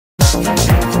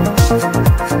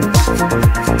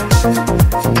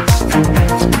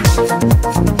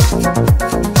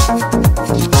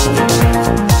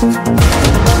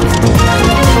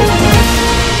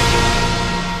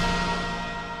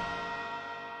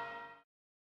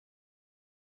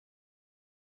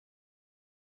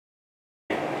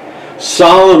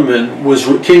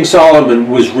King Solomon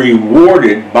was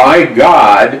rewarded by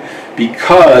God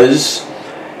because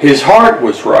his heart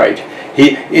was right.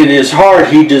 In his heart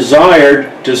he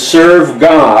desired to serve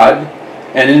God,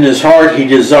 and in his heart he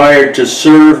desired to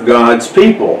serve God's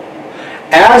people.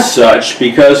 As such,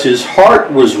 because his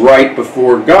heart was right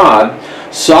before God,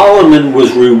 Solomon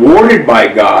was rewarded by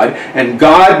God, and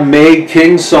God made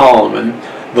King Solomon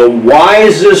the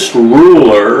wisest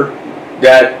ruler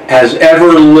that has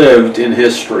ever lived in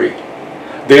history.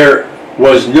 There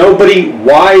was nobody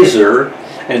wiser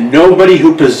and nobody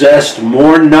who possessed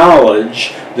more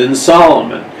knowledge than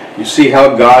Solomon. You see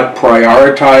how God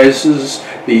prioritizes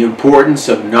the importance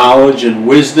of knowledge and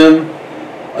wisdom,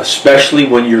 especially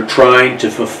when you're trying to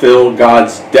fulfill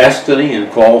God's destiny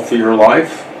and call for your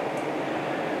life.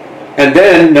 And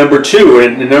then number two,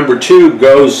 and number two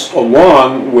goes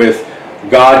along with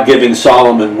God giving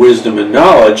Solomon wisdom and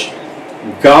knowledge.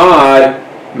 God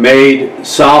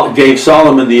gave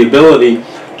Solomon the ability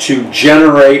to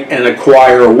generate and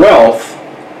acquire wealth,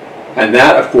 and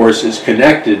that of course is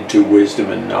connected to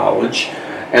wisdom and knowledge.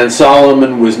 And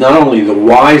Solomon was not only the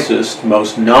wisest,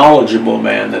 most knowledgeable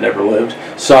man that ever lived,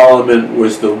 Solomon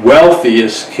was the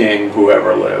wealthiest king who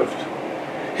ever lived.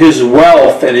 His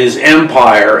wealth and his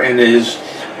empire and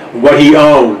what he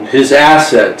owned, his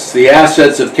assets, the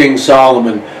assets of King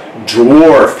Solomon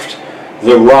dwarfed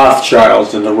the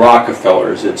Rothschilds and the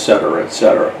Rockefellers, etc.,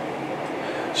 etc.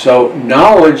 So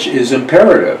knowledge is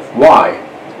imperative. Why?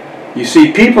 You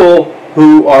see, people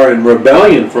who are in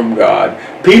rebellion from God,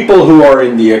 people who are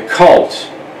in the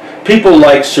occult, people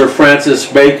like Sir Francis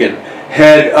Bacon,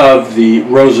 head of the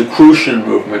Rosicrucian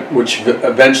movement, which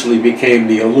eventually became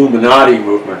the Illuminati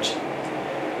movement.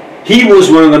 He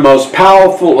was one of the most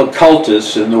powerful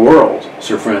occultists in the world,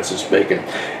 Sir Francis Bacon.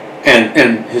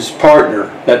 And his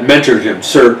partner that mentored him,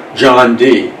 Sir John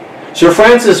Dee. Sir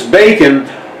Francis Bacon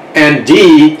and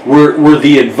Dee were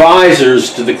the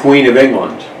advisors to the Queen of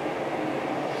England.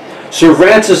 Sir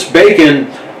Francis Bacon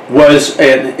was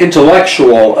an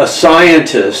intellectual, a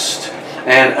scientist,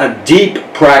 and a deep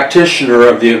practitioner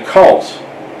of the occult.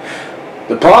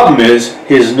 The problem is,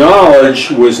 his knowledge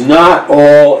was not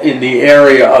all in the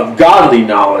area of godly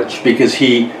knowledge, because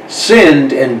he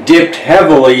sinned and dipped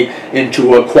heavily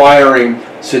into acquiring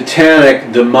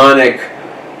satanic, demonic,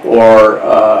 or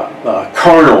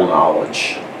carnal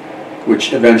knowledge,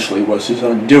 which eventually was his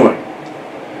undoing.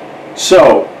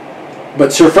 So,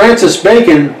 but Sir Francis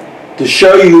Bacon, to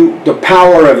show you the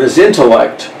power of his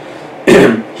intellect,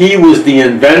 he was the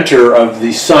inventor of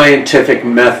the scientific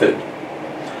method.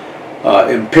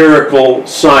 Empirical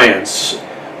science,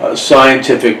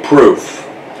 scientific proof.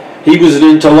 He was an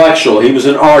intellectual, he was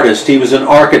an artist, he was an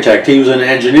architect, he was an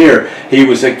engineer, he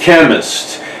was a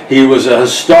chemist, he was a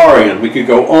historian. We could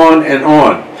go on and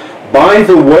on. By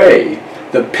the way,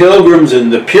 the Pilgrims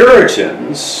and the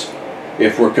Puritans,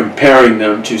 if we're comparing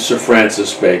them to Sir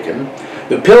Francis Bacon,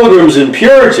 the Pilgrims and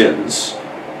Puritans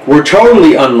were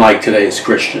totally unlike today's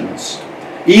Christians.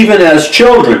 Even as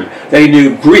children, they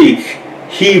knew Greek,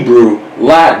 Hebrew,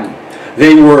 Latin.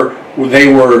 They were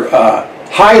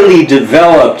highly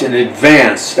developed and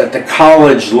advanced at the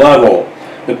college level,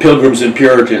 the Pilgrims and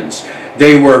Puritans.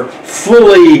 They were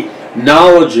fully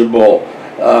knowledgeable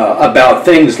about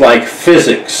things like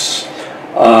physics,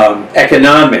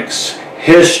 economics,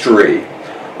 history,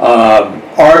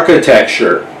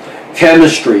 architecture,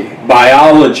 chemistry,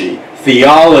 biology,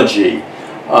 theology,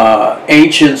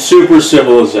 ancient super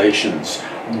civilizations,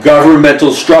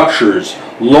 governmental structures,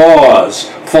 laws,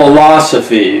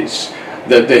 philosophies,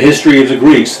 the history of the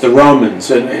Greeks, the Romans,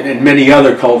 and many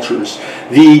other cultures.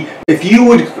 If you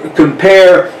would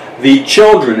compare the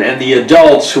children and the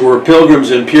adults who were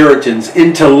Pilgrims and Puritans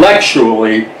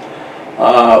intellectually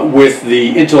with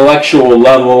the intellectual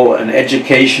level and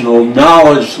educational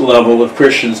knowledge level of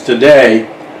Christians today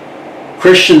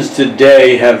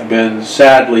have been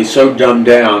sadly so dumbed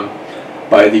down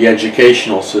by the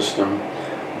educational system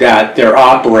that they're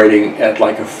operating at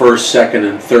like a first, second,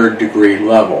 and third degree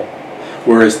level,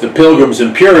 whereas the Pilgrims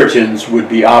and Puritans would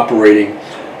be operating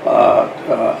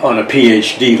on a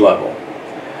PhD level.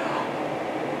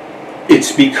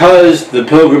 It's because the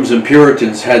Pilgrims and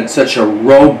Puritans had such a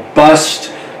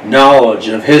robust knowledge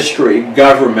of history,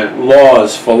 government,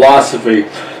 laws, philosophy,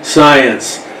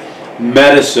 science,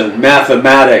 medicine,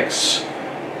 mathematics,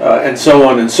 and so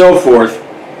on and so forth,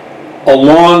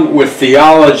 along with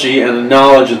theology and a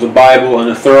knowledge of the Bible and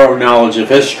a thorough knowledge of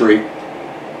history,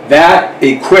 that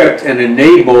equipped and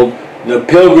enabled the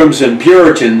Pilgrims and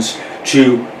Puritans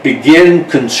to begin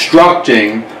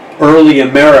constructing early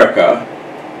America,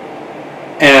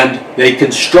 and they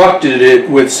constructed it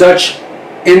with such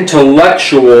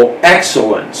intellectual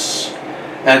excellence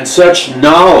and such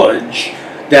knowledge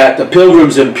that the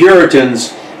Pilgrims and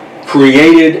Puritans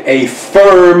created a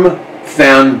firm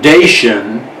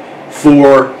foundation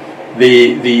for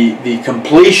the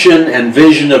completion and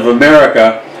vision of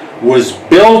America was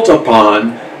built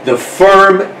upon the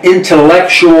firm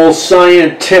intellectual,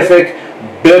 scientific,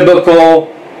 biblical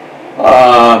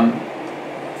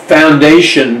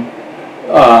foundation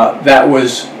that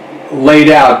was laid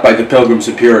out by the Pilgrims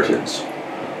and Puritans.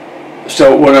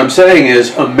 So what I'm saying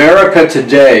is, America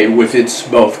today, with its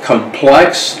both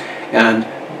complex and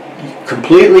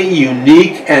completely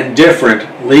unique and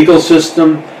different legal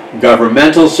system,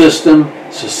 governmental system,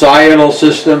 societal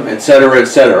system, etc.,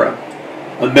 etc.,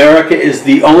 America is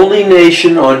the only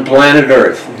nation on planet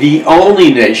Earth, the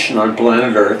only nation on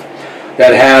planet Earth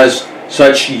that has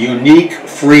such unique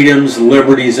freedoms,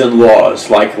 liberties, and laws,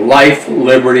 like life,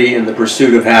 liberty, and the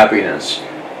pursuit of happiness.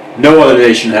 No other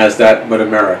nation has that but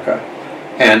America.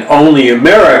 And only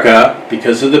America,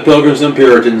 because of the Pilgrims and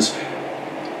Puritans,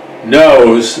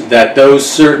 knows that those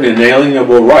certain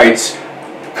inalienable rights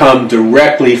come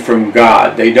directly from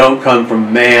God. They don't come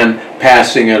from man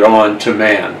passing it on to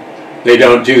man. They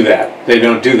don't do that. They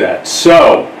don't do that.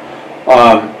 So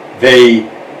they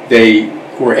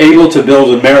were able to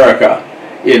build America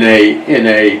in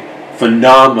a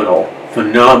phenomenal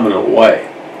way,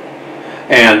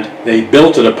 and they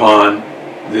built it upon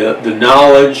the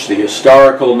knowledge, the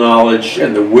historical knowledge,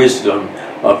 and the wisdom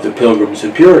of the Pilgrims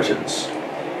and Puritans.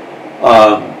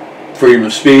 Freedom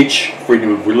of speech, freedom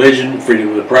of religion, freedom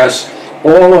of the press,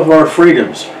 all of our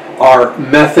freedoms, our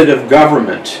method of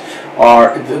government,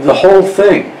 the whole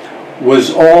thing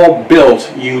was all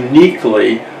built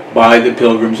uniquely by the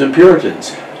Pilgrims and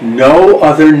Puritans. No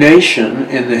other nation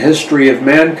in the history of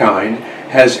mankind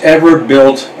has ever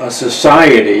built a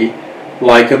society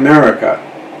like America.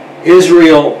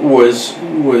 Israel was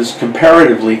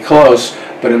comparatively close,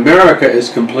 but America is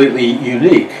completely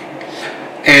unique.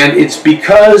 And it's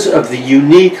because of the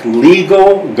unique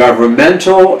legal,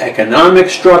 governmental, economic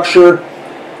structure,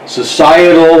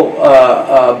 societal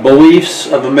beliefs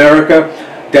of America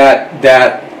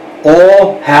that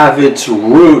all have its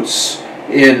roots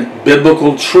in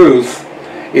biblical truth.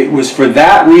 It was for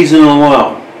that reason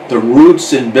alone, the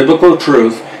roots in biblical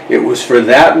truth, it was for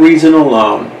that reason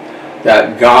alone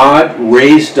that God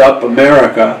raised up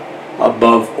America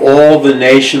above all the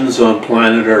nations on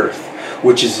planet Earth,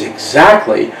 which is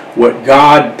exactly what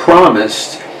God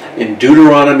promised in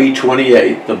Deuteronomy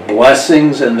 28, the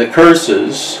blessings and the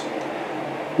curses,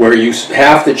 where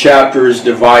half the chapter is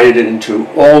divided into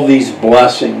all these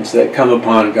blessings that come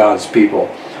upon God's people.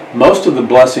 Most of the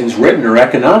blessings written are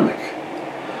economic,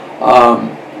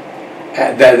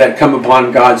 that come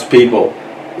upon God's people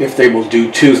if they will do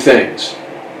two things.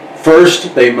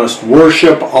 First, they must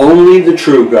worship only the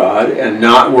true God and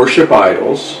not worship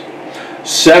idols.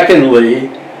 Secondly,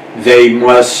 they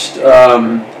must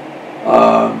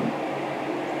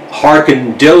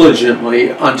hearken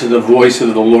diligently unto the voice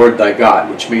of the Lord thy God,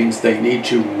 which means they need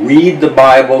to read the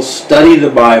Bible, study the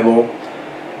Bible,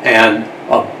 and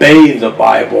obey the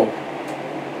Bible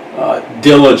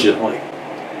diligently.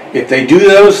 If they do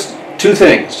those two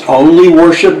things, only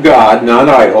worship God, not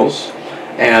idols,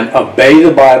 and obey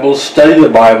the Bible, study the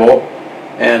Bible,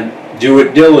 and do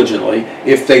it diligently,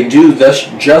 if they do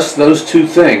just those two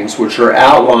things, which are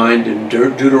outlined in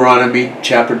Deuteronomy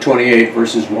chapter 28,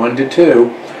 verses 1 to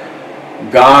 2,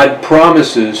 God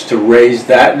promises to raise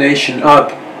that nation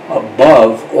up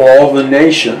above all the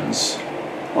nations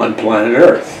on planet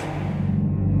Earth.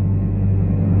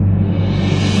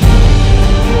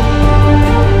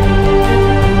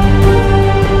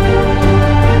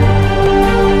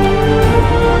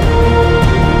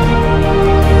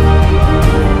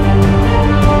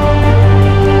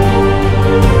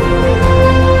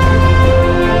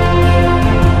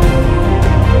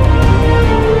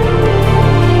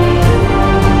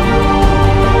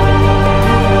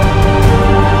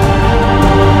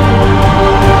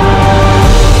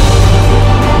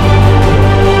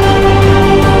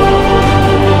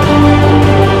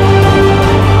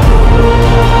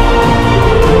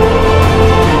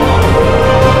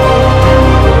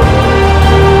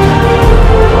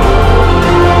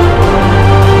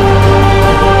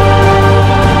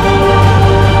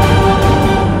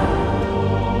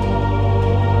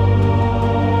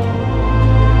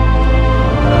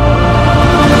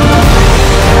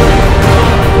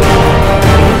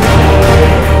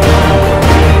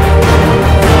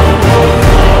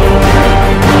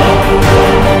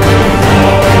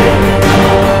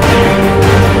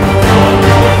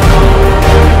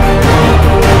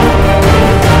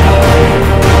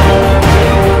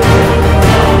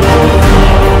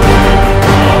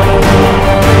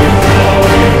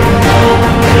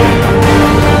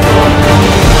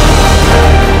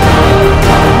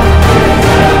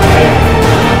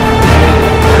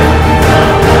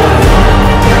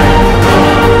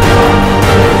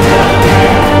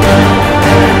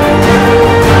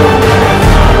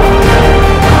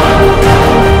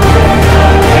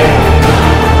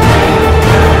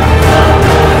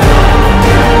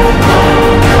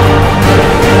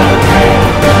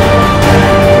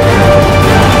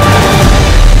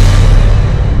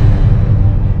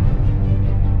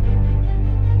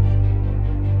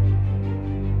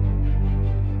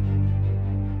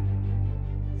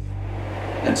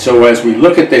 And so as we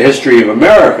look at the history of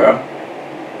America,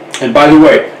 and by the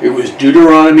way, it was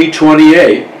Deuteronomy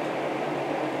 28,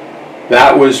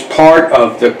 that was part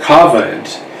of the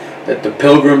covenant that the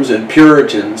Pilgrims and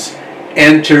Puritans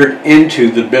entered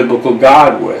into the biblical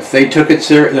God with. They took it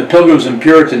the Pilgrims and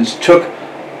Puritans took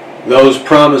those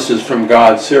promises from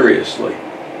God seriously.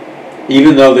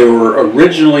 Even though they were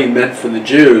originally meant for the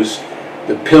Jews,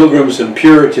 the Pilgrims and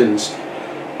Puritans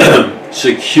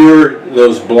secured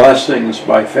those blessings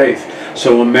by faith.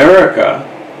 So America,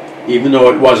 even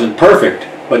though it wasn't perfect,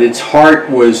 but its heart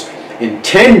was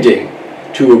intending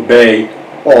to obey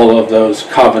all of those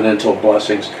covenantal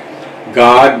blessings,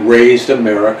 God raised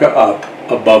America up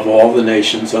above all the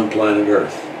nations on planet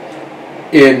Earth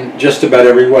in just about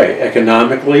every way.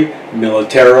 Economically,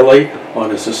 militarily,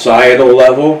 on a societal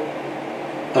level,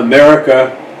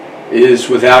 America is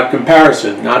without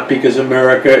comparison, not because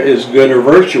America is good or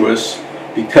virtuous,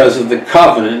 because of the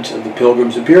covenant of the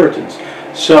Pilgrims and Puritans.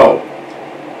 So,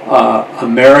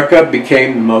 America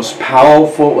became the most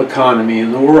powerful economy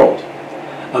in the world.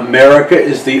 America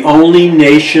is the only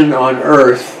nation on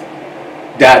earth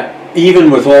that,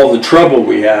 even with all the trouble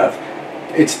we have,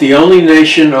 it's the only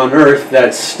nation on earth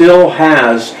that still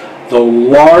has the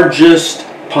largest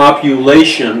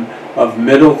population of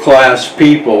middle-class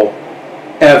people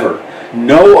ever.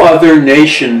 No other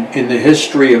nation in the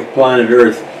history of planet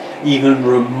Earth even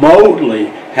remotely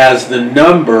has the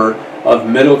number of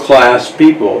middle-class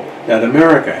people that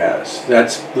America has.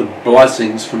 That's the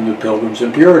blessings from the Pilgrims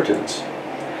and Puritans.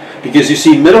 Because you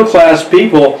see, middle-class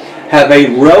people have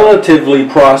a relatively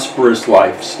prosperous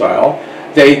lifestyle.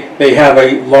 They have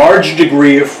a large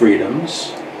degree of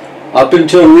freedoms. Up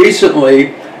until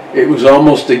recently, it was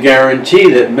almost a guarantee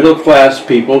that middle-class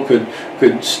people could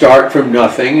start from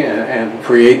nothing and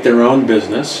create their own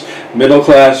business.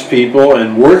 Middle-class people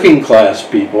and working-class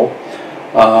people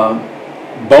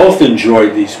both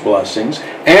enjoyed these blessings,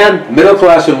 and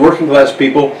middle-class and working-class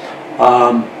people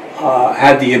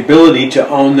had the ability to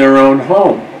own their own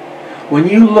home. When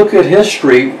you look at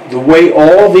history, the way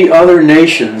all the other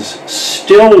nations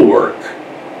still work,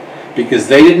 because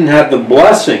they didn't have the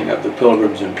blessing of the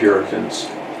Pilgrims and Puritans,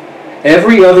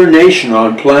 every other nation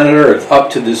on planet Earth up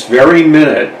to this very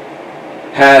minute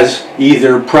has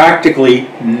either practically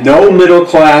no middle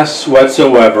class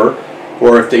whatsoever,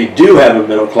 or if they do have a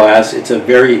middle class, it's a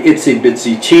very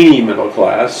itsy-bitsy teeny middle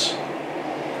class.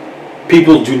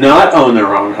 People do not own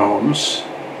their own homes,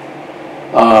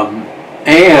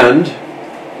 and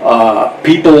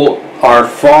people are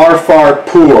far, far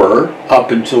poorer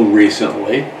up until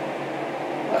recently.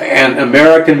 And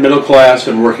American middle class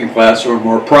and working class are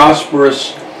more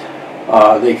prosperous.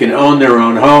 They can own their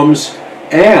own homes,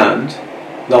 and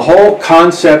the whole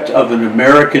concept of an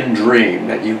American dream,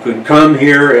 that you can come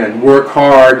here and work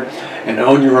hard and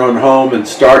own your own home and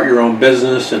start your own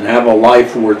business and have a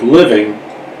life worth living,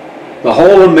 the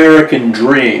whole American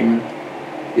dream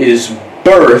is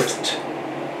birthed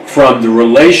from the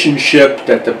relationship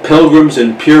that the Pilgrims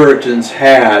and Puritans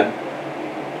had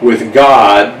with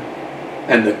God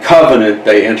and the covenant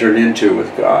they entered into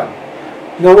with God.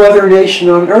 No other nation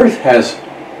on earth has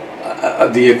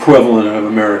the equivalent of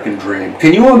American dream.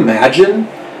 Can you imagine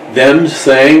them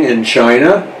saying in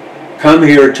China, come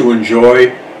here to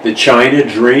enjoy the China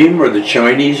dream or the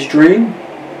Chinese dream?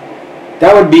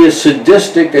 That would be a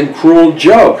sadistic and cruel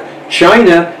joke.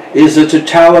 China is a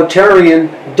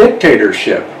totalitarian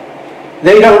dictatorship.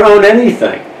 They don't own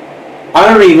anything.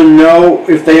 I don't even know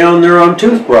if they own their own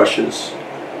toothbrushes.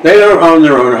 They don't own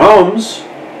their own homes.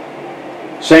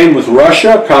 Same with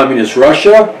Russia, communist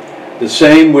Russia. The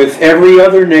same with every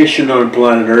other nation on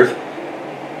planet Earth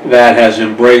that has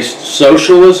embraced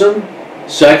socialism,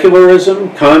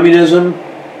 secularism, communism,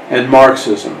 and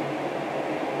Marxism.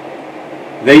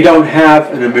 They don't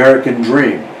have an American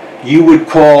dream. You would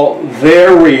call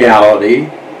their reality,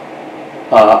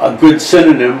 a good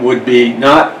synonym would be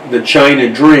not the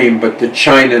China dream, but the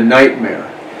China nightmare.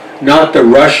 Not the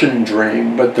Russian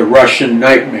dream, but the Russian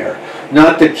nightmare.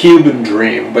 Not the Cuban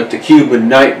dream, but the Cuban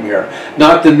nightmare.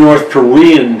 Not the North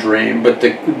Korean dream, but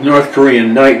the North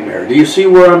Korean nightmare. Do you see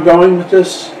where I'm going with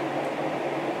this?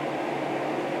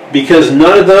 Because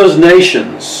none of those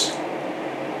nations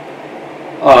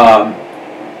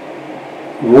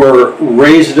were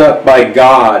raised up by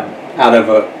God out of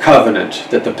a covenant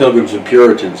that the Pilgrims and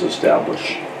Puritans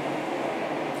established.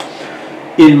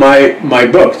 In my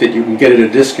book that you can get at a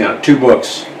discount, 2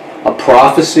 books, A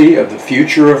Prophecy of the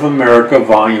Future of America,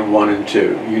 Volume 1 and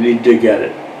 2. You need to get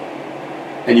it.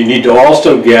 And you need to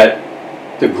also get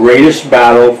The Greatest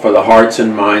Battle for the Hearts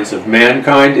and Minds of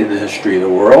Mankind in the History of the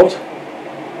World.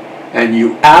 And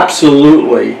you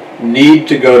absolutely need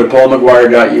to go to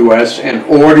paulmcguire.us and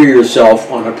order yourself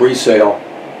on a pre-sale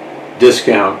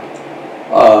discount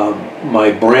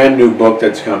my brand new book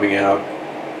that's coming out,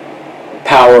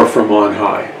 Power from On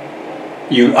High.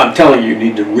 I'm telling you, you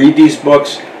need to read these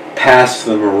books, pass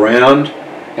them around,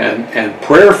 and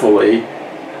prayerfully,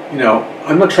 you know,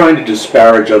 I'm not trying to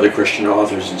disparage other Christian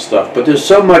authors and stuff, but there's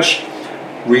so much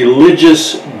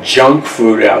religious junk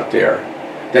food out there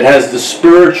that has the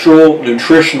spiritual,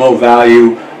 nutritional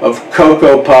value of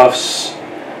Cocoa Puffs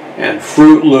and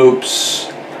Fruit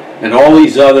Loops and all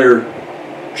these other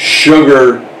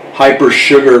sugar, hyper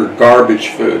sugar garbage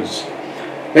foods.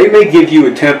 They may give you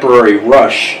a temporary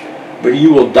rush, but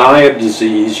you will die of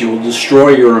disease. You will destroy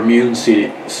your immune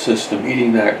system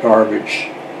eating that garbage.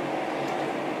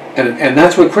 And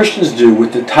that's what Christians do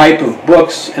with the type of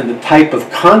books and the type of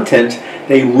content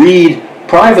they read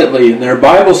privately in their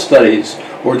Bible studies,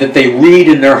 or that they read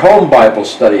in their home Bible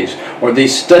studies, or they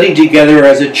study together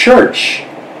as a church.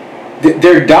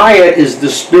 Their diet is the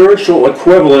spiritual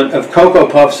equivalent of Cocoa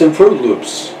Puffs and Fruit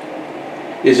Loops.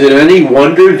 Is it any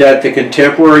wonder that the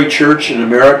contemporary church in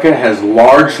America has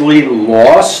largely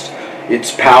lost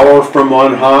its power from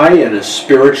on high and is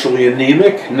spiritually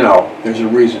anemic? No, there's a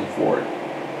reason for it.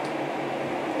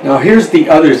 Now here's the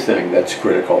other thing that's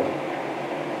critical.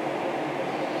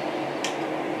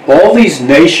 All these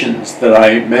nations that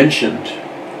I mentioned,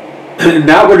 and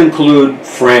that would include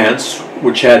France,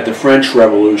 which had the French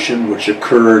Revolution, which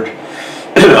occurred,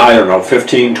 I don't know,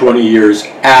 15, 20 years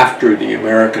after the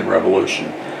American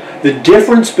Revolution. The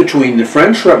difference between the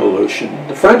French Revolution,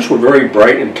 the French were very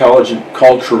bright, intelligent,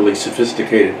 culturally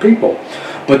sophisticated people,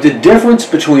 but the difference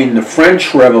between the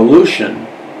French Revolution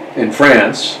in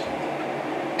France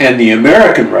and the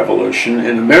American Revolution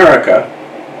in America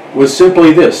was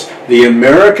simply this. The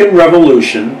American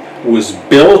Revolution was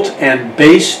built and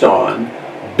based on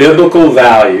biblical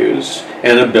values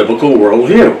and a biblical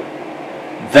worldview.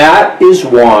 That is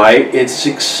why it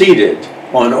succeeded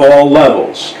on all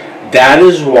levels. That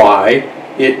is why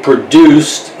it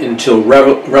produced, until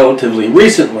relatively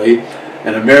recently,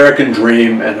 an American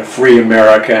dream and a free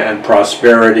America and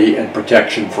prosperity and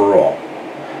protection for all.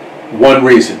 One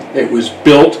reason: it was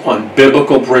built on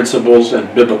biblical principles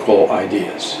and biblical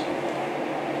ideas.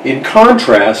 In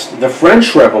contrast, the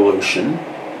French Revolution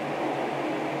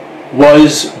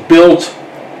was built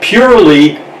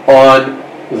purely on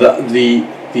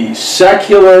the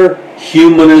secular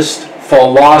humanist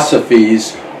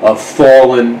philosophies of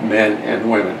fallen men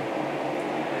and women.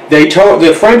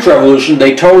 The French Revolution,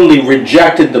 they totally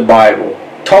rejected the Bible,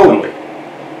 totally.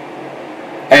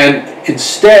 And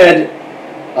instead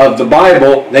of the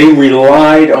Bible, they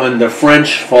relied on the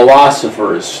French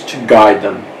philosophers to guide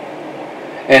them.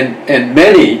 And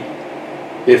many,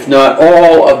 if not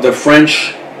all, of the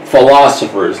French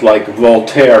philosophers, like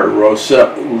Voltaire,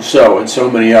 Rousseau, and so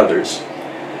many others,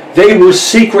 they were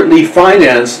secretly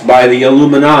financed by the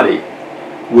Illuminati,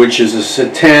 which is a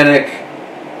satanic,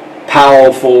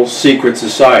 powerful, secret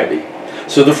society.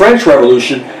 So the French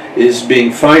Revolution is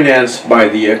being financed by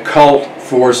the occult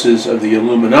forces of the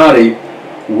Illuminati,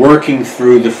 working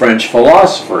through the French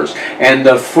philosophers. And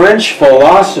the French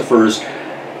philosophers,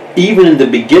 even in the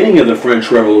beginning of the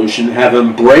French Revolution, have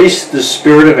embraced the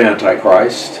spirit of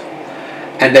Antichrist,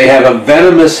 and they have a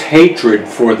venomous hatred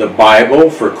for the Bible,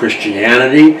 for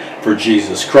Christianity, for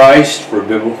Jesus Christ, for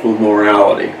biblical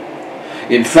morality.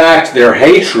 In fact, their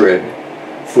hatred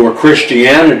for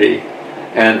Christianity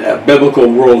and a biblical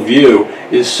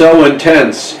worldview is so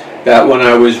intense that when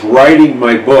I was writing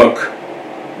my book,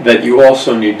 that you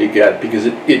also need to get, because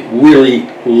it really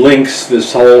links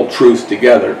this whole truth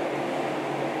together.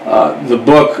 The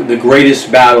book, The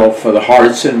Greatest Battle for the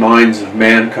Hearts and Minds of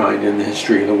Mankind in the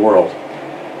History of the World.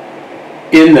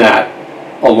 In that,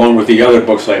 along with the other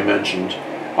books I mentioned,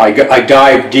 I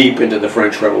dive deep into the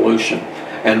French Revolution.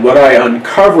 And what I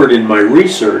uncovered in my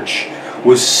research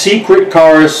was secret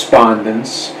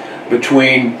correspondence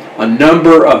between a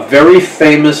number of very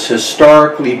famous,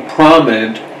 historically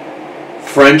prominent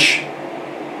French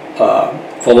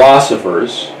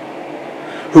philosophers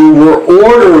who were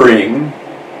ordering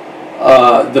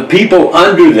the people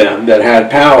under them that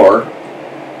had power.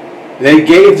 They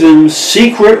gave them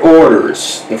secret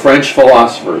orders, the French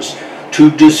philosophers,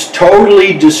 to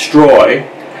totally destroy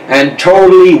and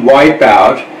totally wipe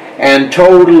out and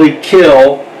totally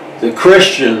kill the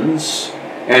Christians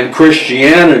and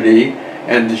Christianity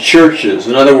and the churches.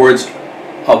 In other words,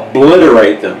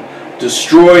 obliterate them.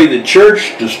 Destroy the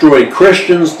church, destroy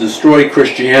Christians, destroy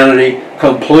Christianity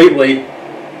completely,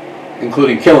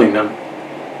 including killing them.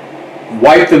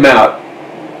 Wipe them out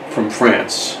from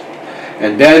France.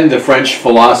 And then the French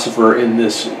philosopher in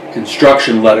this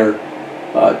instruction letter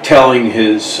telling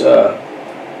the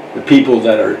people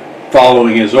that are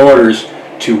following his orders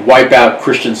to wipe out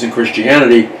Christians and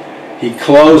Christianity, he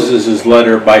closes his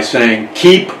letter by saying,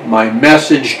 "Keep my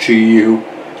message to you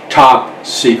top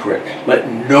secret. Let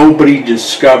nobody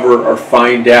discover or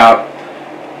find out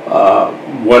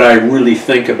what I really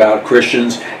think about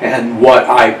Christians and what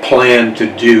I plan to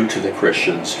do to the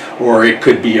Christians, or it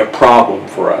could be a problem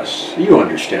for us." You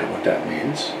understand what that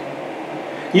means.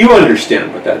 You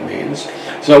understand what that means.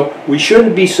 So we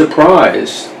shouldn't be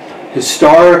surprised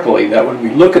historically that when we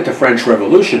look at the French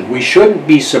Revolution, we shouldn't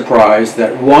be surprised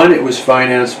that, one, it was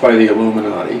financed by the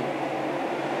Illuminati,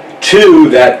 two,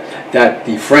 that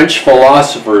the French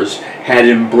philosophers had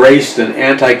embraced an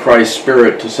antichrist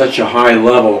spirit to such a high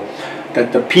level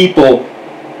that the people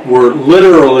were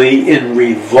literally in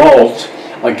revolt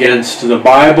against the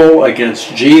Bible,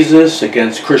 against Jesus,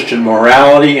 against Christian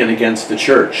morality, and against the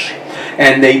church.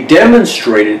 And they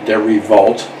demonstrated their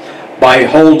revolt by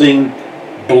holding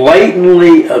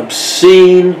blatantly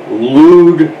obscene,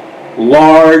 lewd,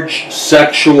 large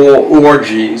sexual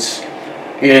orgies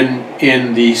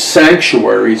in the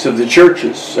sanctuaries of the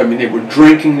churches. I mean, they were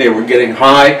drinking, they were getting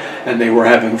high, and they were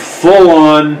having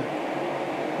full-on,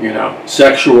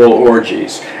 sexual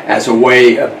orgies as a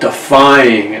way of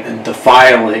defying and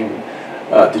defiling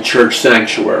the church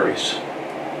sanctuaries.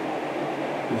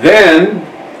 Then,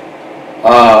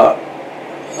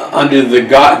 under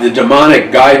the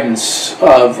demonic guidance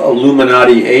of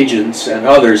Illuminati agents and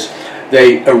others,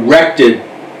 they erected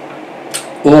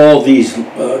all these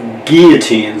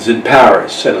guillotines in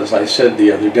Paris. And as I said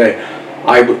the other day,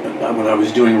 when I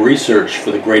was doing research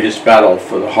for the greatest battle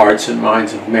for the hearts and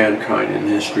minds of mankind in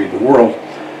the history of the world,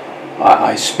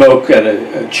 I spoke at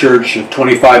a church of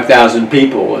 25,000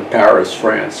 people in Paris,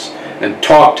 France, and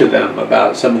talked to them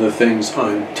about some of the things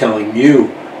I'm telling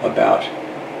you about.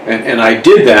 And I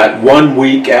did that 1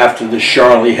 week after the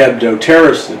Charlie Hebdo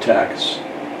terrorist attacks.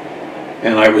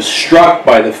 And I was struck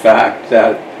by the fact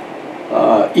that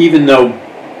even though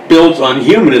built on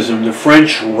humanism, the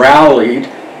French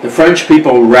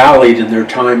people rallied in their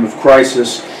time of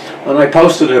crisis. And I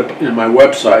posted it in my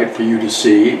website for you to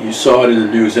see. You saw it in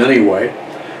the news anyway.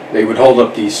 They would hold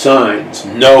up these signs,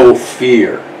 "No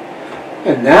fear."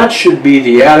 And that should be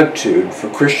the attitude for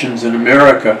Christians in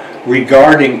America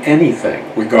regarding anything,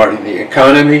 regarding the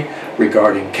economy,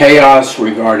 regarding chaos,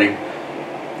 regarding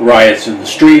riots in the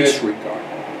streets.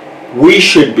 We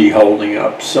should be holding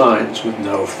up signs with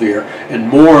no fear. And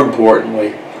more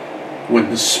importantly,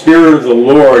 when the Spirit of the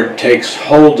Lord takes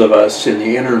hold of us in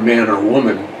the inner man or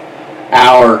woman,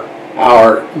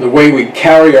 the way we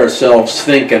carry ourselves,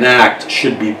 think, and act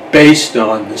should be based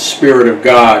on the Spirit of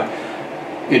God,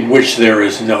 in which there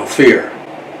is no fear.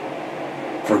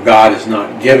 For God has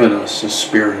not given us a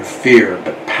spirit of fear,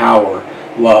 but power,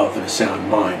 love, and a sound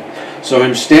mind. So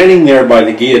I'm standing there by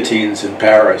the guillotines in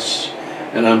Paris,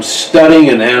 and I'm studying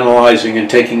and analyzing and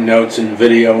taking notes and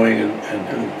videoing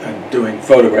and doing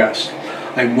photographs.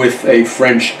 I'm with a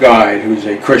French guide who's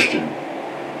a Christian.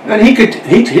 And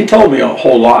he told me a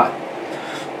whole lot,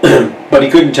 but he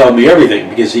couldn't tell me everything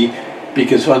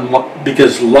because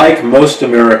like most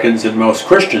Americans and most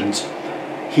Christians,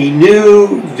 he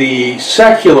knew the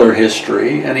secular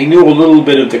history and he knew a little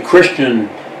bit of the Christian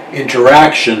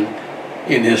interaction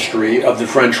in history of the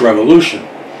French Revolution.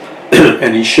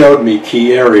 And he showed me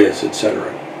key areas,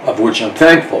 etc., of which I'm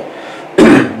thankful.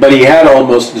 But he had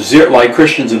almost zero, like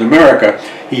Christians in America,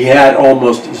 he had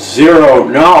almost zero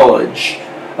knowledge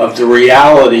of the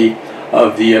reality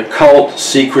of the occult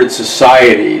secret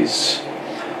societies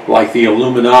like the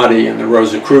Illuminati and the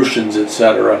Rosicrucians,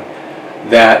 etc.,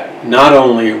 that not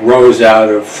only rose out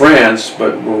of France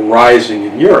but were rising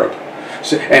in Europe.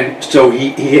 So he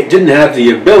didn't have the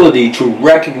ability to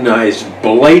recognize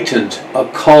blatant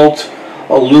occult,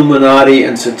 Illuminati,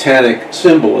 and satanic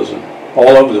symbolism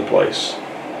all over the place,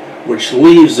 which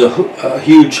leaves a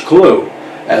huge clue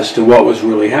as to what was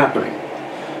really happening.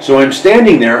 So I'm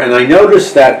standing there and I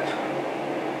notice that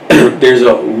there's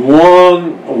a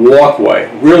long walkway,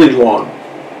 really long.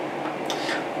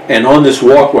 And on this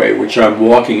walkway, which I'm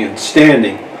walking and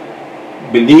standing,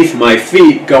 beneath my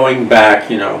feet, going back,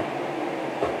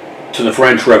 to the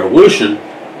French Revolution,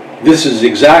 this is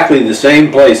exactly the same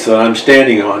place that I'm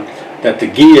standing on that the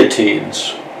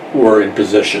guillotines were in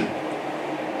position.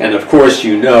 And of course,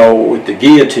 with the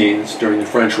guillotines during the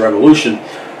French Revolution,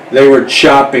 they were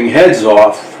chopping heads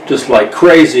off just like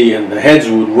crazy, and the heads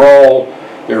would roll,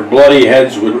 their bloody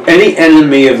heads would, any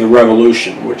enemy of the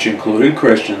revolution, which included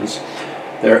Christians,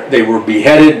 they were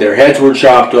beheaded, their heads were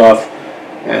chopped off,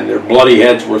 and their bloody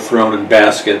heads were thrown in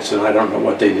baskets, and I don't know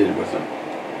what they did with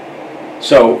them.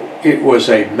 So it was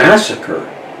a massacre,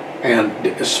 and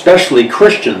especially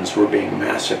Christians were being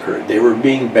massacred. They were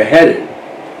being beheaded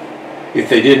if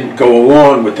they didn't go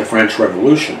along with the French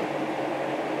Revolution.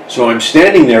 So I'm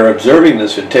standing there observing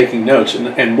this and taking notes,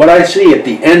 and what I see at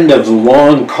the end of the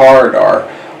long corridor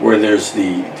where there's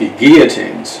the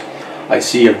guillotines, I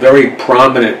see a very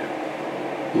prominent,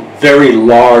 very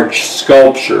large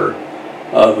sculpture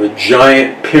of a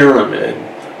giant pyramid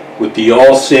with the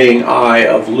all-seeing eye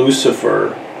of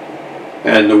Lucifer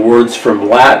and the words from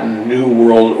Latin, New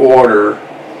World Order,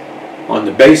 on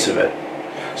the base of it.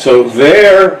 So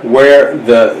there where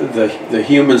the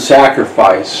human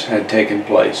sacrifice had taken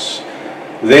place,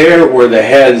 there where the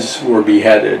heads were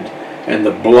beheaded and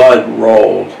the blood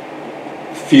rolled,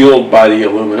 fueled by the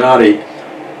Illuminati,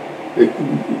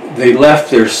 they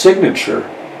left their signature,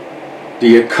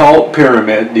 the occult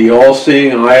pyramid, the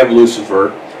all-seeing eye of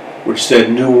Lucifer, which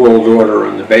said New World Order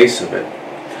on the base of it.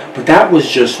 But that was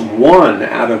just one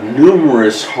out of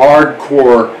numerous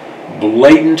hardcore,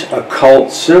 blatant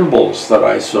occult symbols that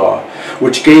I saw,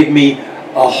 which gave me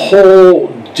a whole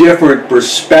different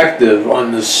perspective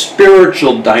on the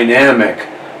spiritual dynamic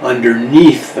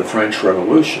underneath the French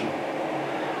Revolution.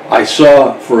 I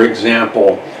saw, for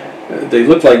example, they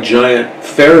looked like giant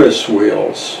Ferris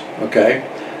wheels, okay?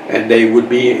 And they would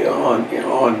be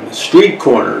on street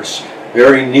corners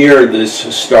very near this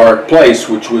historic place,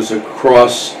 which was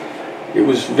across, it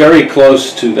was very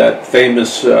close to that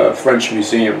famous French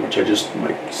museum, which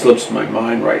slips my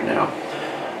mind right now,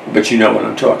 but you know what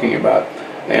I'm talking about.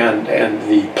 And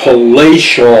the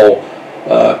palatial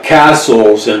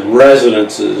castles and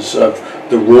residences of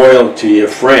the royalty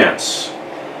of France.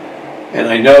 And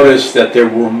I noticed that there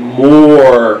were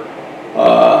more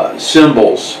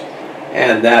symbols,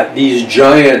 and that these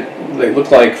giant, they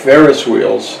looked like Ferris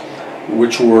wheels,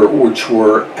 which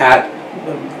were at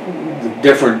the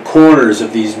different corners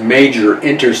of these major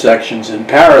intersections in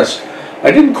Paris.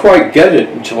 I didn't quite get it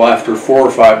until after 4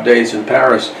 or 5 days in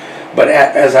Paris. But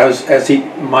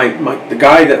the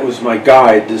guy that was my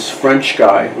guide, this French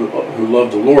guy who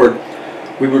loved the Lord,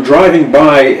 we were driving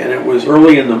by, and it was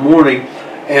early in the morning,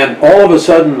 and all of a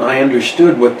sudden I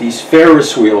understood what these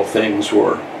Ferris wheel things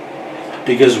were.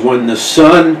 Because when the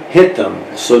sun hit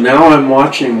them, so now I'm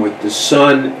watching with the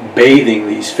sun bathing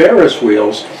these Ferris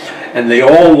wheels, and they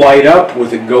all light up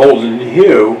with a golden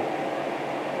hue,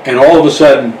 and all of a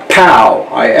sudden, pow,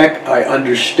 I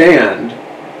understand.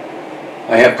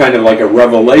 I have kind of like a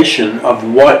revelation of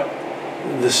what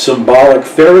the symbolic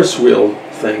Ferris wheel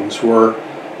things were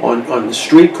on the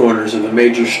street corners of the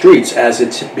major streets as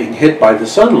it's being hit by the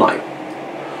sunlight.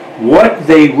 What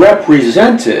they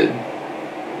represented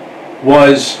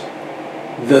was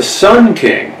the Sun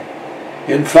King.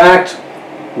 In fact,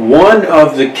 one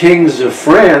of the kings of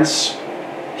France,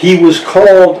 he was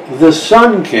called the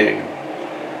Sun King.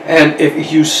 And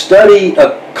if you study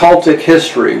occultic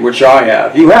history, which I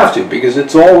have, you have to, because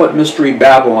it's all what Mystery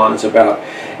Babylon is about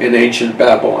in ancient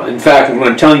Babylon. In fact, what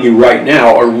I'm telling you right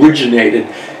now originated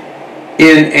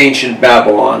in ancient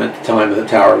Babylon at the time of the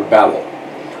Tower of Babel.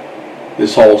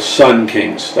 This whole Sun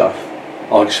King stuff.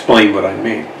 I'll explain what I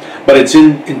mean. But it's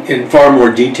in far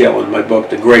more detail in my book,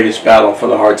 The Greatest Battle for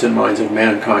the Hearts and Minds of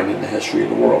Mankind in the History of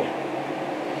the World.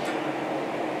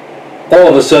 All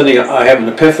of a sudden I have an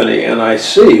epiphany, and I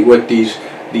see what these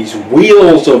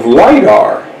wheels of light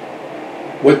are.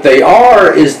 What they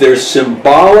are is they're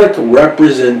symbolic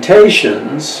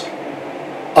representations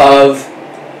of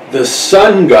the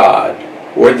sun god,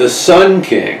 or the Sun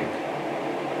King.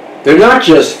 They're not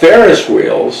just Ferris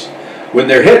wheels. When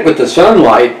they're hit with the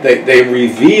sunlight, they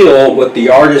reveal what the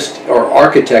artist or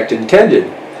architect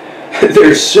intended.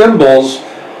 They're symbols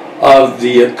of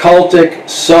the occultic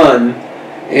sun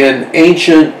in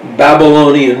ancient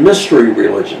Babylonian mystery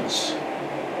religions.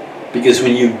 Because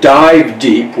when you dive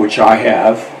deep, which I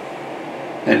have,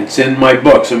 and it's in my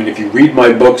books, I mean, if you read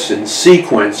my books in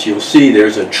sequence, you'll see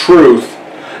there's a truth.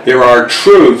 There are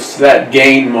truths that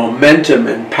gain momentum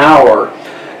and power.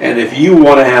 And if you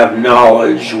want to have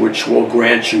knowledge which will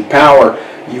grant you power,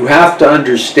 you have to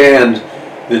understand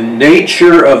the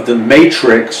nature of the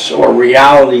matrix or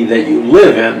reality that you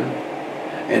live in,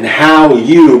 and how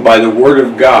you, by the Word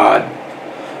of God,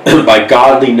 by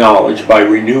godly knowledge, by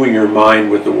renewing your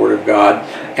mind with the Word of God,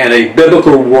 and a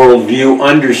biblical worldview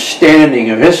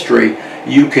understanding of history,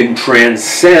 you can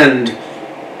transcend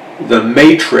the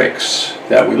matrix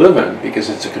that we live in,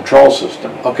 because it's a control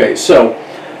system. Okay, so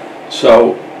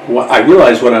I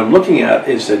realize what I'm looking at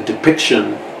is a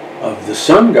depiction of the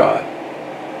sun god,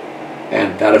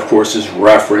 and that of course is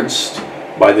referenced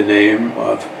by the name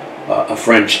of a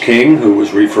French king who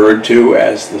was referred to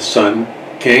as the Sun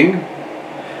King.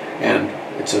 And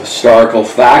it's a historical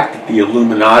fact that the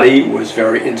Illuminati was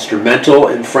very instrumental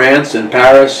in France and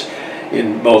Paris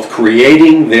in both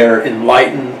creating their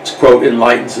enlightened, quote,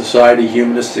 enlightened society,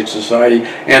 humanistic society,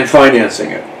 and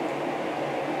financing it.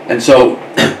 And so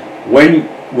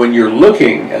when you're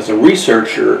looking as a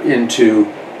researcher into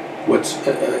what's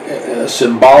a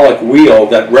symbolic wheel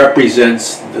that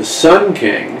represents the Sun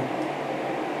King,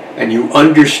 and you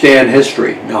understand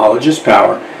history, knowledge is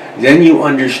power, then you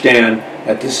understand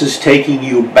that this is taking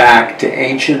you back to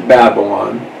ancient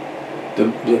Babylon,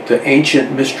 the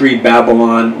ancient mystery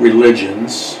Babylon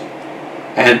religions,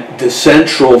 and the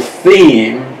central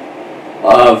theme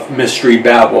of mystery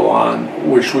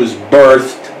Babylon, which was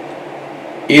birthed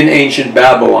in ancient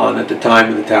Babylon at the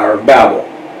time of the Tower of Babel.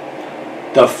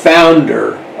 The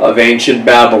founder of ancient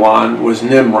Babylon was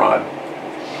Nimrod.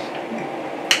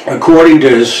 According to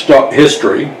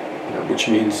history, which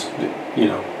means,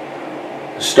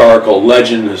 historical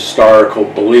legend, historical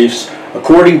beliefs,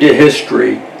 according to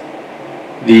history,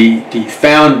 the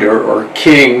founder or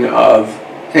king of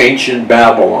ancient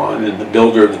Babylon and the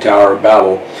builder of the Tower of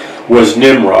Babel was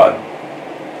Nimrod,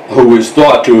 who was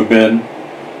thought to have been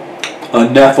a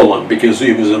Nephilim because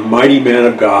he was a mighty man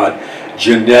of God,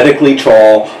 genetically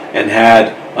tall, and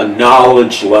had a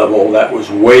knowledge level that was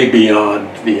way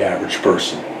beyond the average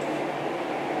person.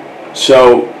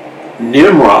 So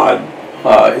Nimrod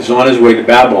is on his way to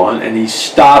Babylon, and he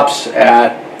stops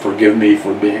at, forgive me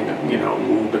for being a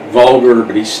little bit vulgar,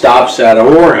 but he stops at a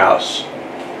whorehouse.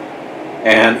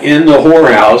 And in the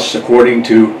whorehouse, according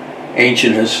to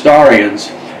ancient historians,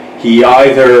 he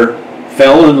either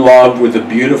fell in love with a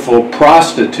beautiful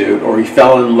prostitute, or he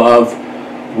fell in love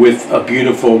with a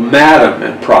beautiful madam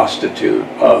and prostitute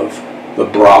of the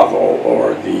brothel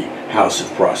or the house of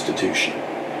prostitution.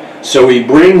 So he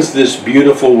brings this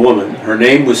beautiful woman, her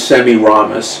name was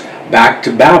Semiramis, back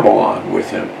to Babylon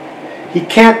with him. He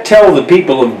can't tell the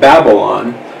people of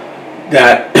Babylon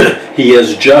that he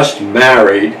has just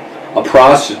married a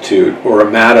prostitute or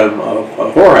a madam of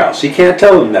a whorehouse. He can't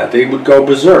tell them that. They would go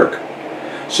berserk.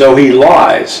 So he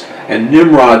lies. And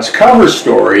Nimrod's cover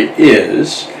story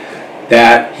is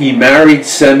that he married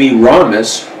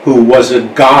Semiramis, who was a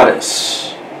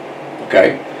goddess.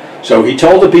 Okay? So he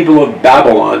told the people of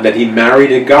Babylon that he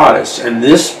married a goddess. And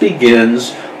this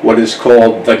begins what is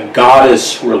called the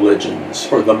goddess religions,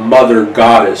 or the mother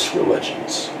goddess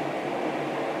religions.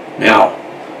 Now,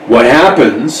 what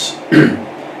happens,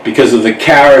 because of the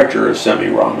character of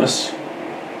Semiramis,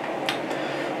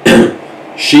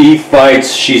 she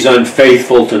fights, she's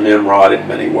unfaithful to Nimrod in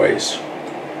many ways.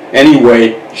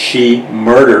 Anyway, she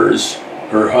murders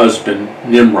her husband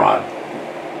Nimrod.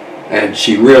 And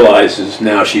she realizes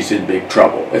now she's in big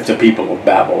trouble if the people of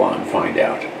Babylon find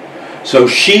out. So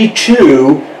she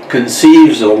too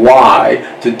conceives a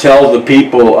lie to tell the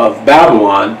people of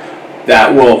Babylon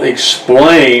that will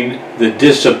explain the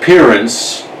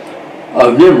disappearance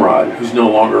of Nimrod, who's no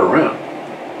longer around.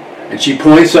 And she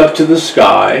points up to the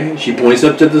sky, she points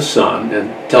up to the sun,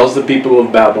 and tells the people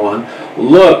of Babylon,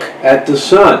 look at the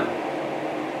sun.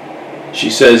 She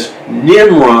says,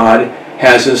 Nimrod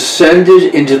has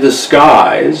ascended into the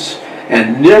skies,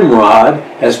 and Nimrod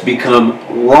has become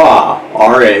Ra,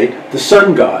 R-A, the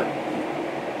sun god.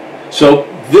 So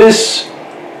this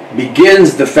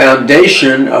begins the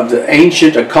foundation of the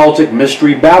ancient occultic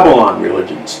mystery Babylon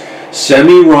religions.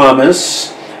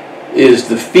 Semiramis is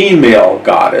the female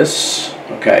goddess,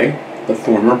 okay, the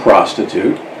former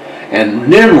prostitute, and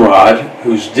Nimrod,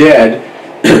 who's dead,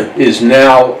 is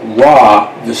now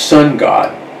Ra, the sun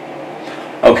god.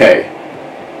 Okay,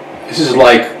 this is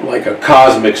like a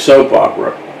cosmic soap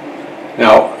opera.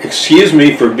 Now, excuse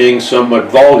me for being somewhat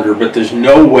vulgar, but there's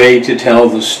no way to tell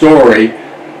the story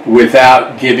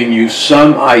without giving you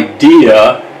some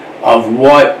idea of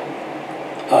what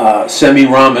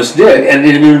Semiramis did, and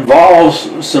it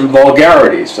involves some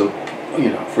vulgarity, so,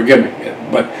 forgive me,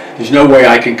 but there's no way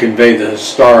I can convey the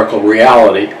historical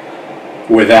reality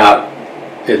without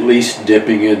at least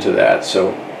dipping into that,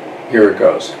 so here it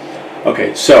goes.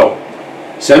 Okay, so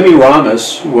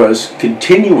Semiramis was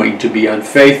continuing to be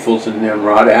unfaithful to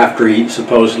Nimrod after he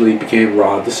supposedly became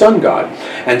Ra, the sun god,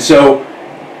 and so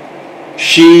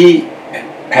she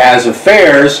has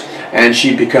affairs and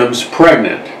she becomes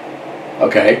pregnant.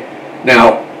 Okay,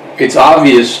 now it's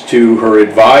obvious to her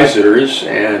advisors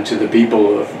and to the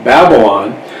people of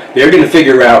Babylon, they're going to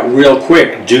figure out real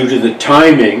quick, due to the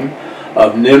timing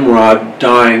of Nimrod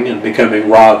dying and becoming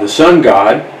Ra, the sun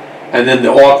god, and then the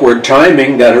awkward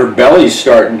timing that her belly's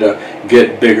starting to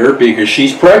get bigger because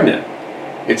she's pregnant.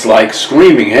 It's like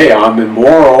screaming, hey, I'm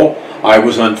immoral, I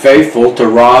was unfaithful to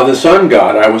Ra, the sun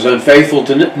god. I was unfaithful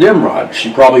to Nimrod.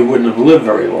 She probably wouldn't have lived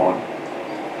very long.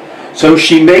 So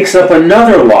she makes up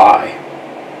another lie.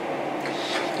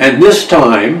 And this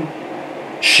time,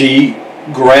 she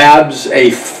grabs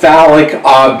a phallic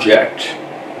object.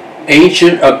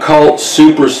 Ancient occult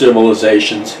super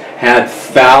civilizations had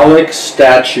phallic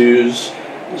statues,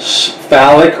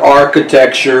 phallic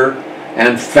architecture,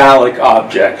 and phallic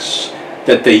objects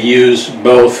that they used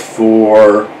both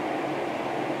for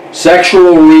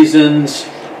sexual reasons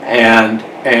and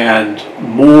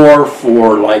more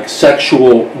for like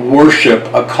sexual worship,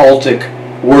 occultic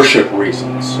worship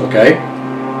reasons, okay?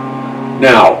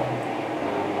 Now,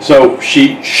 so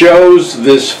she shows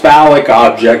this phallic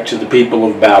object to the people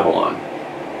of Babylon.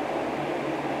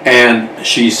 And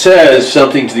she says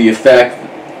something to the effect,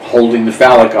 holding the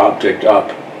phallic object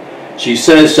up, she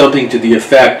says something to the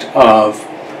effect of,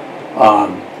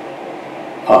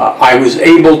 I was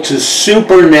able to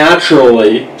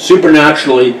supernaturally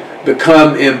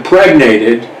become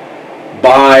impregnated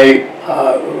by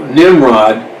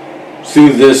Nimrod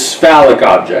through this phallic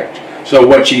object. So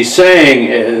what she's saying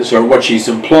is, or what she's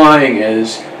implying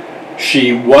is,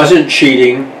 she wasn't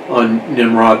cheating on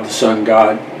Nimrod, the sun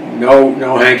god.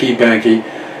 No hanky-panky.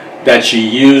 That she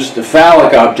used the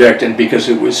phallic object, and because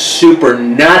it was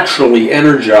supernaturally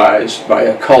energized by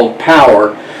occult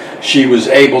power, she was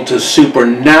able to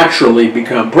supernaturally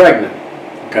become pregnant.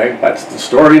 Okay, that's the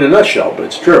story in a nutshell, but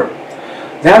it's true.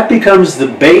 That becomes the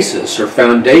basis or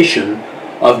foundation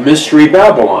of Mystery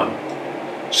Babylon.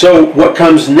 So what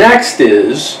comes next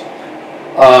is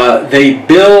they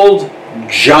build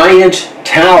giant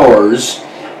towers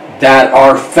that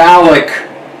are phallic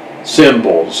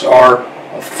symbols, are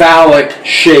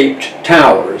phallic-shaped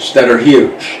towers that are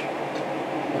huge.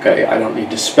 Okay, I don't need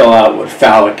to spell out what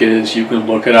phallic is. You can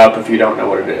look it up if you don't know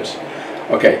what it is.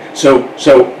 Okay, so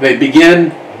they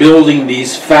begin building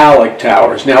these phallic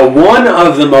towers. Now, one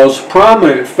of the most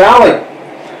prominent phallic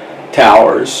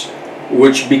towers,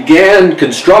 which began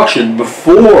construction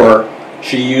before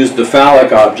she used the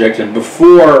phallic object and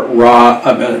before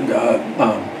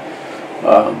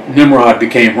Nimrod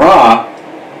became Ra,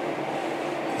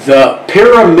 the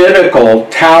pyramidical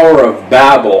Tower of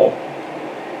Babel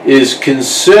is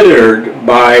considered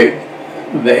by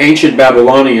the ancient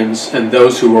Babylonians and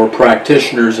those who were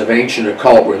practitioners of ancient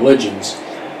occult religions.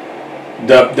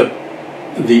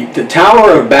 The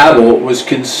Tower of Babel was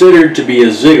considered to be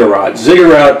a ziggurat.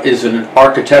 Ziggurat is an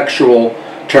architectural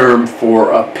term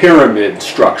for a pyramid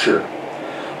structure.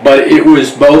 But it was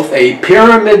both a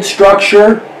pyramid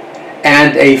structure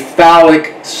and a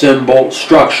phallic symbol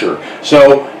structure.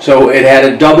 So it had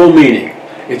a double meaning.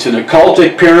 It's an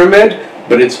occultic pyramid,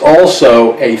 but it's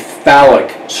also a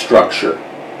phallic structure.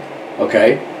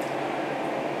 Okay?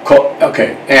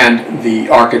 Okay, and the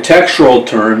architectural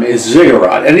term is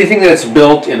ziggurat. Anything that's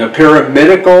built in a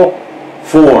pyramidical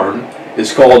form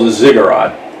is called a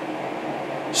ziggurat.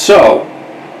 So,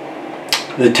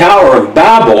 the Tower of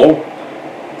Babel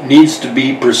needs to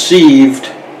be perceived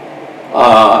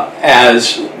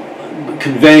as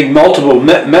conveying multiple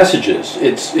messages.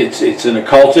 It's an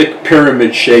occultic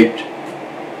pyramid-shaped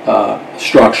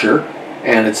structure,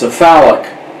 and it's a phallic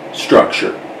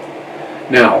structure.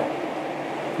 Now,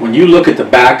 when you look at the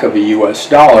back of a US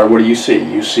dollar, what do you see?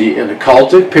 You see an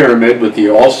occultic pyramid with the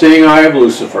all-seeing eye of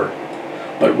Lucifer.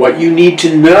 But what you need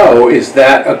to know is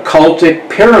that occultic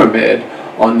pyramid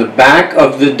on the back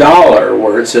of the dollar,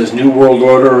 where it says New World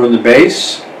Order on the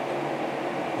base,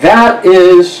 that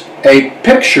is a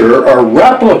picture or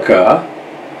replica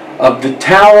of the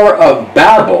Tower of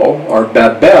Babel, or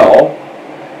Babel.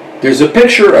 There's a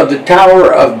picture of the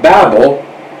Tower of Babel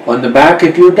on the back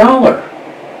of your dollar.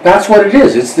 That's what it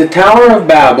is. It's the Tower of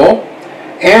Babel,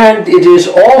 and it is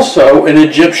also an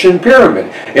Egyptian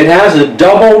pyramid. It has a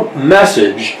double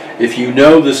message if you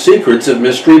know the secrets of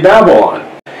Mystery Babylon.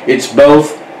 It's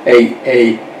both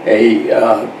a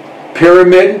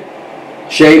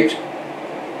pyramid-shaped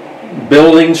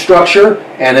building structure,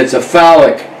 and it's a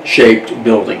phallic-shaped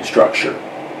building structure.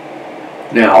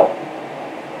 Now,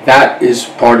 that is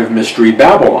part of Mystery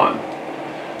Babylon.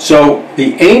 So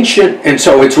the ancient, and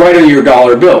so it's right on your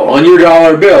dollar bill. On your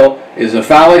dollar bill is a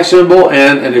phallic symbol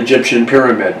and an Egyptian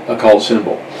pyramid, occult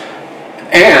symbol.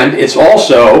 And it's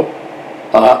also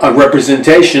a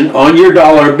representation on your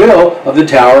dollar bill of the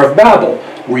Tower of Babel.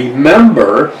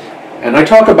 Remember, and I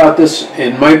talk about this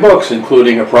in my books,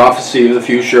 including A Prophecy of the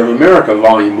Future of America,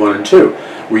 Volume 1 and 2.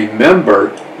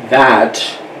 Remember that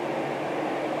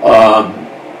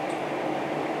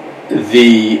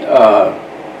the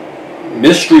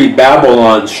Mystery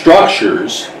Babylon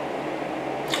structures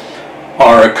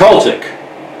are occultic.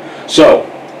 So,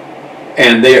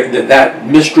 And that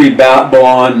mystery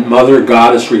Babylon mother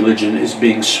goddess religion is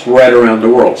being spread around the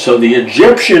world. So the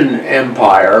Egyptian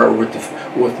empire, with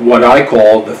what I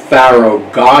call the Pharaoh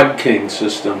God King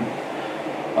system,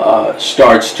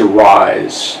 starts to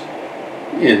rise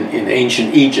in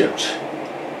ancient Egypt,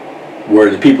 where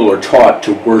the people are taught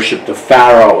to worship the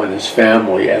Pharaoh and his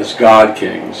family as God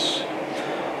kings.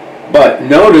 But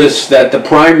notice that the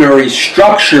primary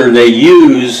structure they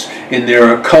use in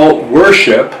their occult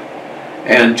worship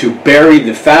and to bury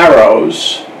the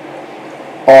pharaohs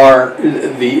are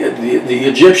the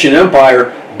Egyptian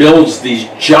empire builds these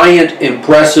giant,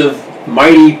 impressive,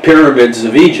 mighty pyramids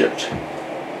of Egypt.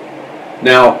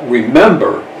 Now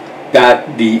remember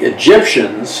that the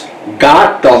Egyptians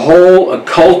got the whole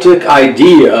occultic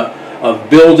idea of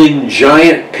building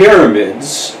giant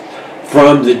pyramids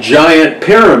from the giant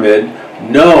pyramid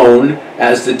known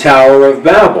as the Tower of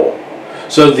Babel.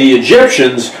 So the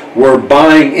Egyptians were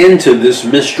buying into this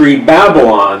mystery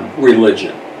Babylon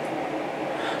religion.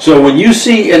 So when you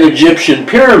see an Egyptian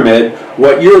pyramid,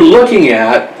 what you're looking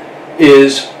at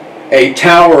is a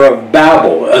Tower of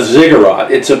Babel, a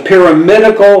ziggurat. It's a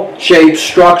pyramidical shaped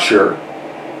structure,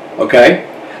 okay?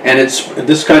 And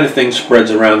this kind of thing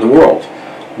spreads around the world.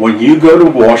 When you go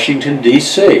to Washington,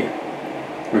 D.C.,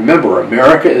 remember,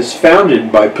 America is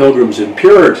founded by Pilgrims and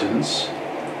Puritans.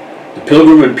 The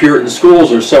Pilgrim and Puritan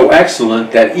schools are so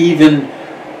excellent that even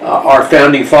our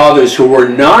founding fathers who were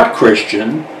not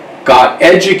Christian got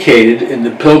educated in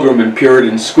the Pilgrim and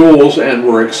Puritan schools and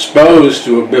were exposed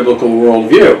to a biblical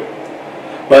worldview.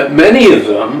 But many of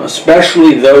them,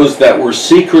 especially those that were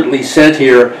secretly sent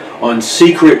here on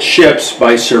secret ships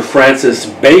by Sir Francis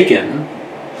Bacon,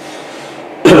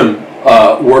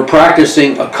 were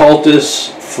practicing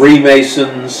occultists,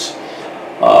 Freemasons,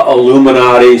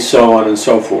 Illuminati, so on and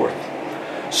so forth.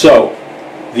 So,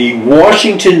 the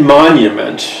Washington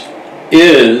Monument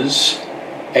is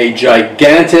a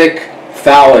gigantic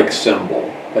phallic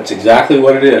symbol. That's exactly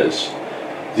what it is.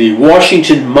 The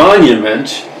Washington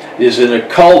Monument is an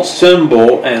occult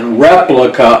symbol and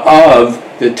replica of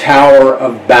the Tower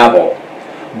of Babel,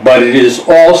 but it is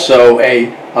also a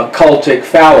occultic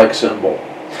phallic symbol.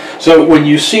 So when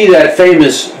you see that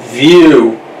famous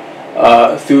view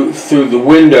through the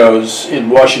windows in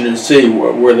Washington D.C.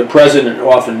 where the president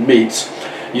often meets,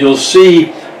 you'll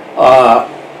see not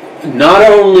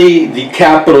only the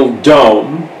Capitol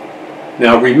Dome.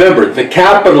 Now remember, the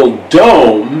Capitol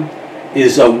Dome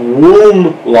is a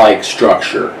womb-like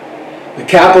structure. The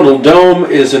Capitol Dome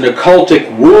is an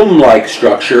occultic womb-like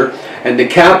structure, and the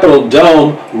Capitol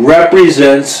Dome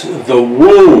represents the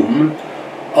womb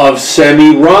of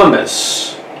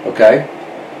Semiramis, okay,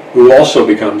 who also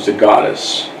becomes a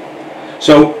goddess.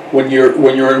 So when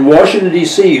you're in Washington,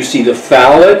 D.C., you see the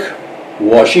phallic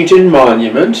Washington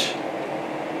Monument,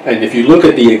 and if you look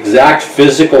at the exact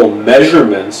physical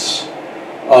measurements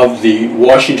of the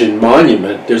Washington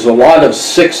Monument, there's a lot of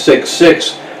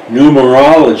 666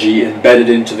 numerology embedded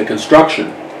into the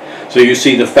construction. So you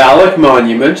see the phallic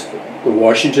monument, the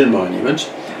Washington Monument,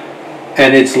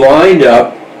 and it's lined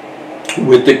up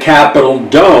with the Capitol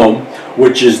Dome,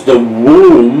 which is the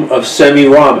womb of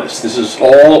Semiramis. This is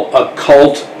all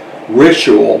occult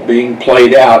ritual being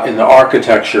played out in the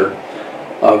architecture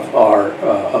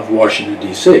of Washington,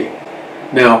 D.C.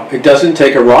 Now, it doesn't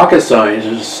take a rocket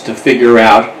scientist to figure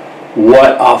out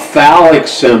what a phallic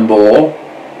symbol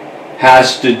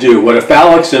has to do,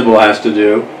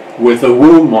 with a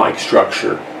womb-like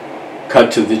structure.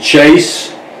 Cut to the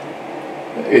chase,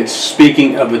 it's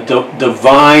speaking of a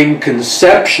divine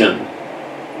conception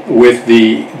with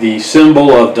the symbol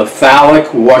of the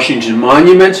phallic Washington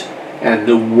Monument and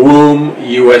the womb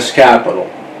U.S. Capitol.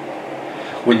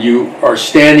 When you are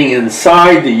standing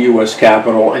inside the U.S.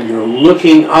 Capitol and you're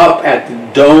looking up at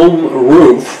the dome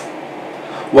roof,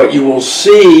 what you will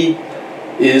see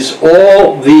is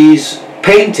all these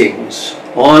paintings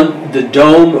on the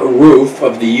dome roof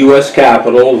of the U.S.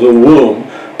 Capitol, the womb,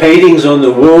 paintings on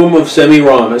the womb of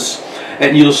Semiramis,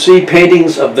 and you'll see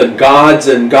paintings of the gods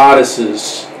and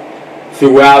goddesses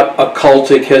throughout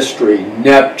occultic history: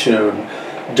 Neptune,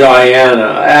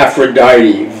 Diana,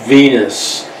 Aphrodite,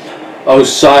 Venus,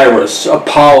 Osiris,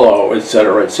 Apollo,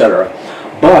 etc., etc.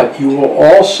 But you will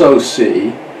also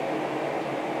see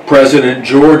President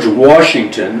George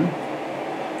Washington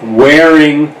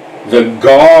wearing the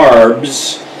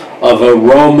garbs of a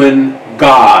Roman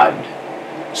god.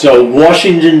 So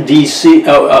Washington, D.C.,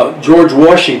 George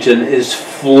Washington is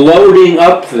floating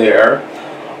up there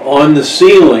on the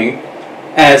ceiling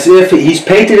as if he's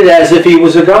painted it as if he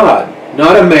was a god,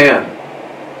 not a man.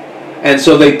 And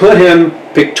so they put him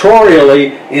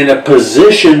pictorially in a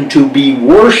position to be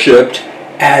worshipped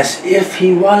as if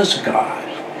he was God.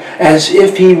 As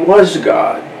if he was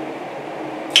God.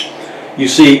 You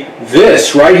see,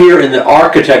 this right here in the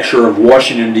architecture of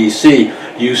Washington, D.C.,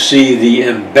 you see the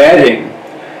embedding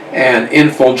and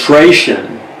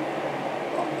infiltration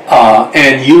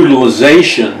and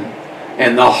utilization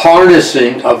and the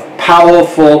harnessing of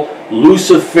powerful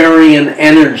Luciferian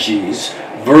energies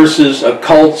versus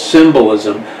occult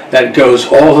symbolism that goes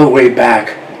all the way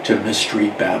back to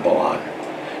Mystery Babylon.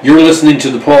 You're listening to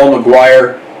the Paul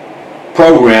McGuire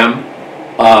program,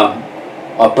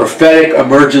 a prophetic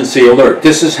emergency alert.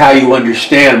 This is how you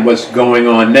understand what's going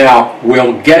on now.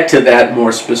 We'll get to that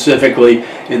more specifically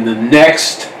in the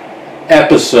next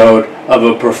episode of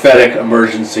a prophetic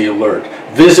emergency alert.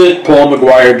 Visit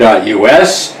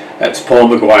paulmcguire.us. That's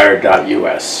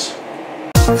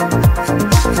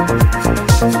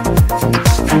paulmcguire.us.